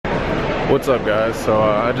What's up, guys? So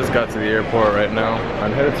I just got to the airport right now.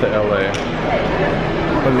 I'm headed to LA.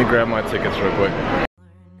 Let me grab my tickets real quick.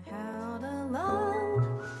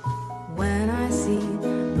 When I see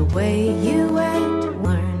the way you act,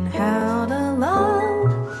 learn how to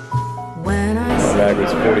love. When I see my bag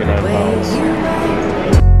was 49 pounds.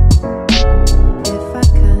 If I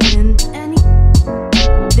couldn't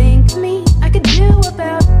anything me I could do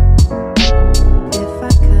about. If I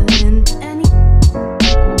couldn't anything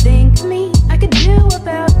me I could do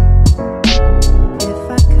about. If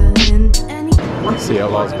I couldn't See,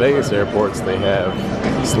 at Las Vegas airports, they have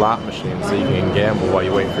slot machines so you can gamble while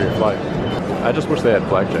you wait for your flight. I just wish they had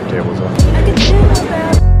blackjack tables on. I could do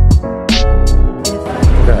about.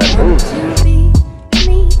 That moves. To be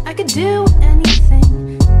me, I could do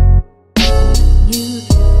anything. You,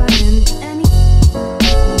 if I couldn't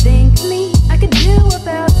anything me I could do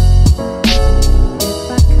about.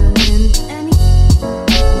 If I couldn't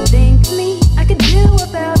anything me I could do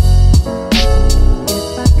about.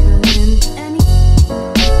 If I couldn't anything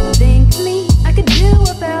me I could do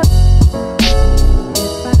about.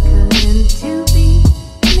 If I couldn't to be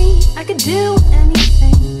me I could do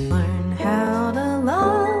anything. Learn how to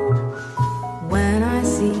love. When I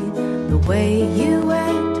see the way you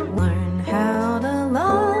act, learn how to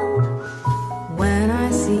love. When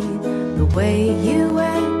I see the way you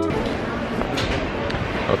act.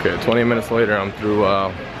 Okay, 20 minutes later, I'm through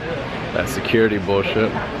that security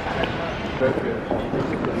bullshit.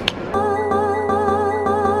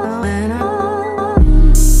 When I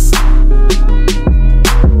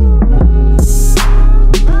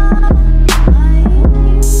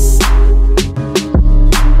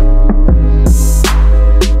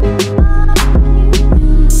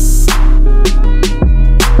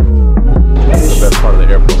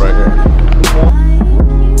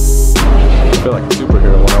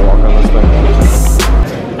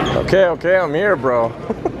Okay, I'm here, bro.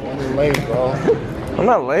 You're late, bro. I'm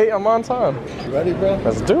not late, I'm on time. You ready, bro?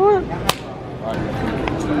 Let's do it.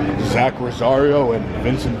 Zach Rosario and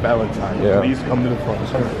Vincent Valentine. Yeah. Please come to the front.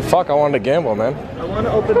 Fuck, I wanted to gamble, man. I want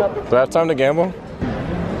to open up. Do I have time to gamble?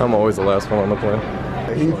 I'm always the last one on the plane.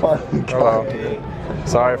 He finally got it.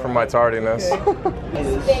 Sorry for my tardiness. There you go.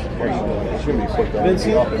 It should be put down.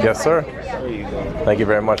 Yes, sir. There you go. Thank you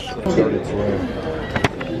very much.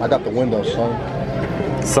 I got the window, son.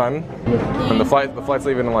 Son, and the flight's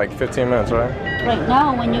leaving in like 15 minutes, right? Right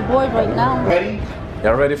now, when you board right now. Ready?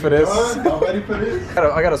 Y'all ready for this? Y'all ready for this?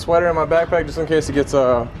 I got a sweater in my backpack just in case it gets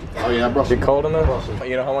Oh yeah, bro. get cold in there.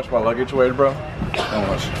 You know how much my luggage weighed, bro? How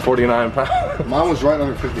much? 49 pounds. Mine was right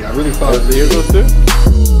under 50. I really thought. Yours was too?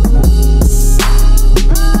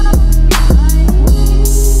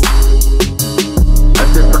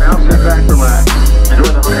 That's it for now. Sit back, relax. Enjoy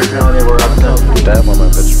the hospitality we're up to. Dab on my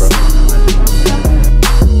bitch, bro.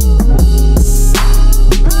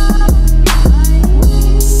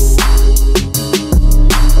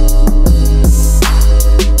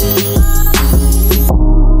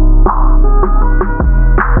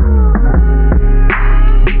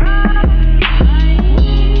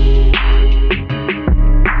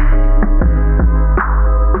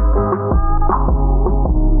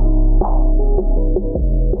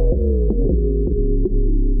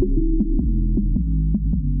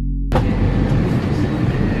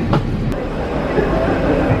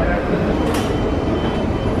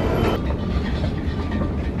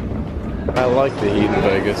 I like the heat in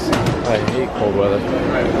Vegas. I hate cold weather.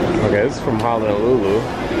 Okay, this is from Honolulu.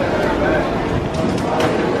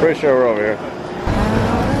 Pretty sure we're over here.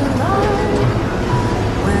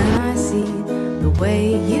 When I see the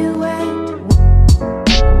way you act.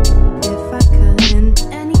 If I couldn't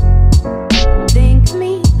anything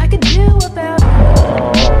me I could do about.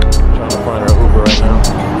 Oh, trying to find our Uber right now.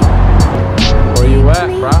 Where you at,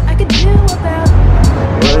 brah? I could do about.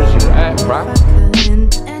 Where's you at, brah? If I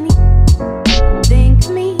couldn't anything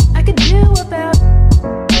me I could do about.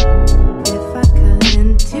 If I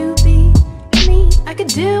couldn't to be me I could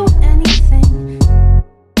do anything.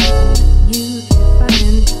 You, if I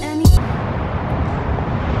couldn't anything.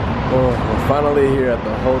 Oh, we're finally here at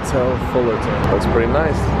the Hotel Fullerton. Looks pretty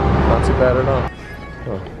nice. Not too bad at all.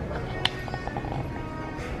 Oh.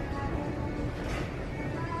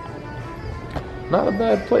 Not a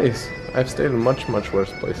bad place. I've stayed in much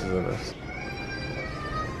worse places than this.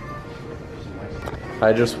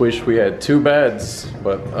 I just wish we had 2 beds,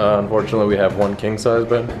 but unfortunately we have 1 king size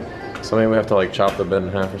bed. So maybe we have to like chop the bed in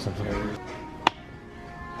half or something.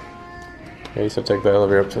 Yeah, you said take the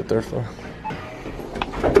elevator up to the 3rd floor.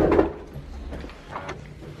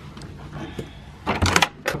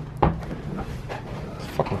 It's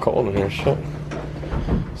fucking cold in here, shit.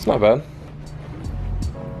 It's not bad.